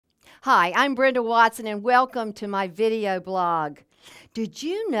Hi, I'm Brenda Watson and welcome to my video blog. Did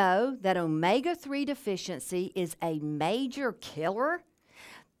you know that omega-3 deficiency is a major killer?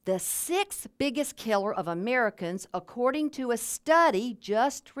 The sixth biggest killer of Americans according to a study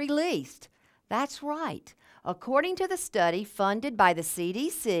just released. That's right. According to the study funded by the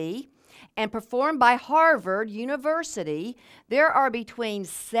CDC and performed by Harvard University, there are between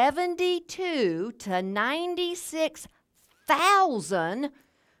 72 to 96,000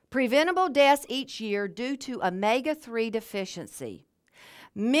 preventable deaths each year due to omega-3 deficiency.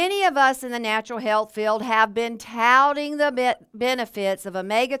 Many of us in the natural health field have been touting the benefits of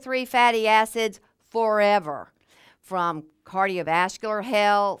omega-3 fatty acids forever, from cardiovascular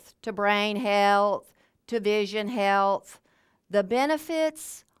health to brain health to vision health. The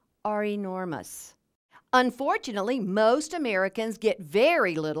benefits are enormous. Unfortunately, most Americans get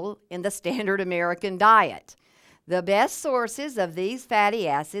very little in the standard American diet. The best sources of these fatty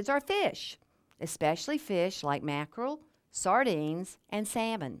acids are fish, especially fish like mackerel, sardines, and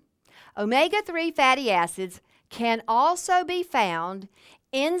salmon. Omega-3 fatty acids can also be found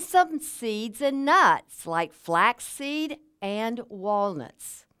in some seeds and nuts like flaxseed and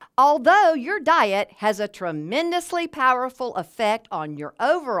walnuts. Although your diet has a tremendously powerful effect on your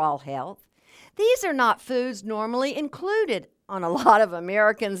overall health, these are not foods normally included on a lot of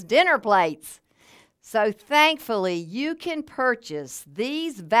Americans' dinner plates. So thankfully, you can purchase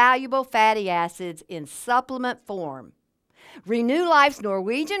these valuable fatty acids in supplement form. Renew Life's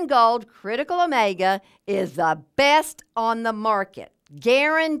Norwegian Gold Critical Omega is the best on the market,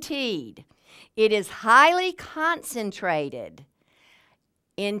 guaranteed. It is highly concentrated,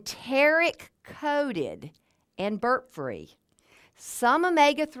 enteric coated, and burp-free. Some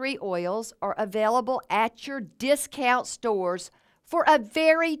omega-3 oils are available at your discount stores for a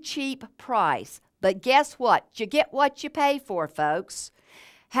very cheap price. But guess what? You get what you pay for, folks.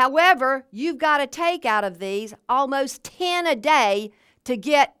 However, you've got to take out of these almost 10 a day to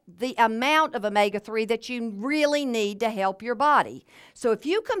get the amount of omega-3 that you really need to help your body. So if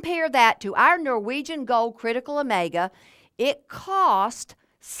you compare that to our Norwegian Gold Critical Omega, it costs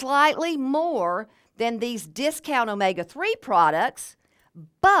slightly more than these discount omega-3 products,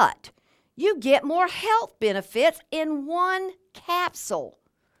 but you get more health benefits in one capsule.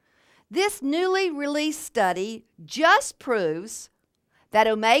 This newly released study just proves that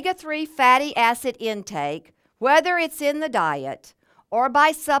omega-3 fatty acid intake, whether it's in the diet or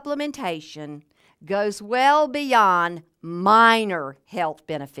by supplementation, goes well beyond minor health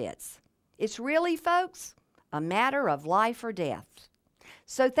benefits. It's really, folks, a matter of life or death.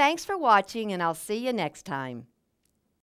 So thanks for watching, and I'll see you next time.